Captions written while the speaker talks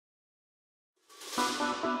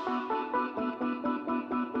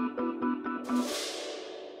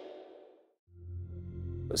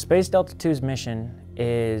Space Delta II's mission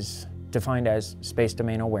is defined as space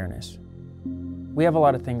domain awareness. We have a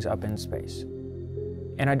lot of things up in space.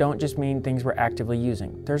 And I don't just mean things we're actively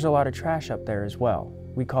using. There's a lot of trash up there as well.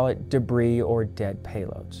 We call it debris or dead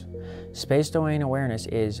payloads. Space domain awareness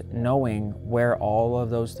is knowing where all of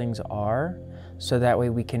those things are, so that way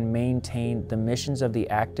we can maintain the missions of the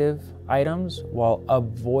active items while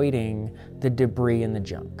avoiding the debris and the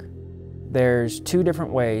junk. There's two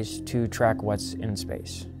different ways to track what's in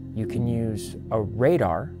space. You can use a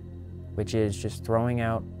radar, which is just throwing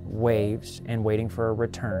out waves and waiting for a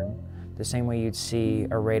return, the same way you'd see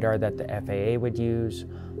a radar that the FAA would use,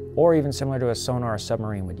 or even similar to a sonar a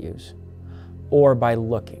submarine would use, or by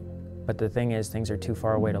looking. But the thing is, things are too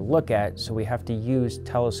far away to look at, so we have to use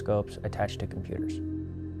telescopes attached to computers.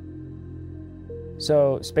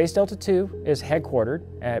 So Space Delta II is headquartered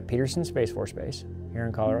at Peterson Space Force Base here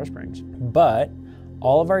in Colorado Springs, but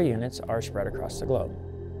all of our units are spread across the globe.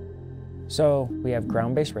 So we have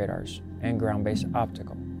ground-based radars and ground-based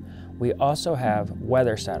optical. We also have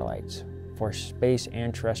weather satellites for space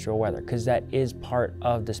and terrestrial weather, because that is part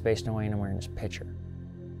of the space domain awareness picture.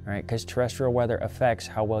 All right, because terrestrial weather affects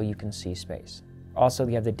how well you can see space. Also,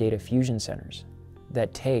 we have the data fusion centers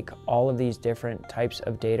that take all of these different types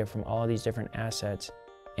of data from all of these different assets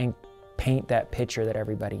and paint that picture that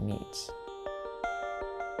everybody needs.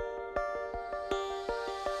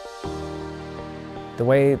 The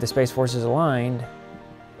way the Space Force is aligned,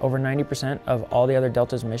 over 90% of all the other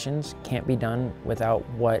Delta's missions can't be done without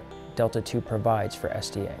what Delta II provides for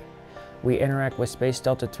SDA. We interact with Space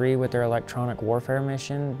Delta III with their electronic warfare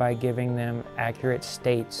mission by giving them accurate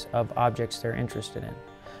states of objects they're interested in.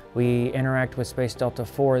 We interact with Space Delta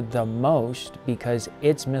IV the most because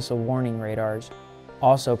its missile warning radars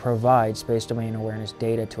also provide space domain awareness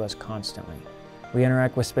data to us constantly. We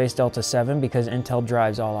interact with Space Delta VII because Intel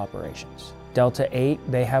drives all operations. Delta VIII,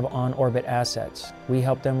 they have on-orbit assets. We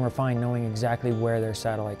help them refine knowing exactly where their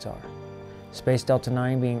satellites are. Space Delta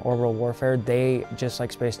IX being orbital warfare, they, just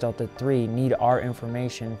like Space Delta III, need our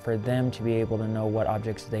information for them to be able to know what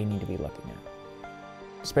objects they need to be looking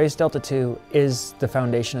at. Space Delta II is the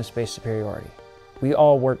foundation of space superiority. We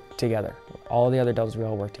all work together. All the other Deltas, we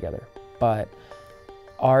all work together. But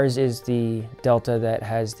ours is the Delta that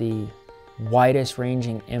has the widest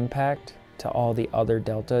ranging impact to all the other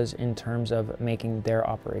Deltas in terms of making their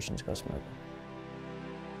operations go smoothly.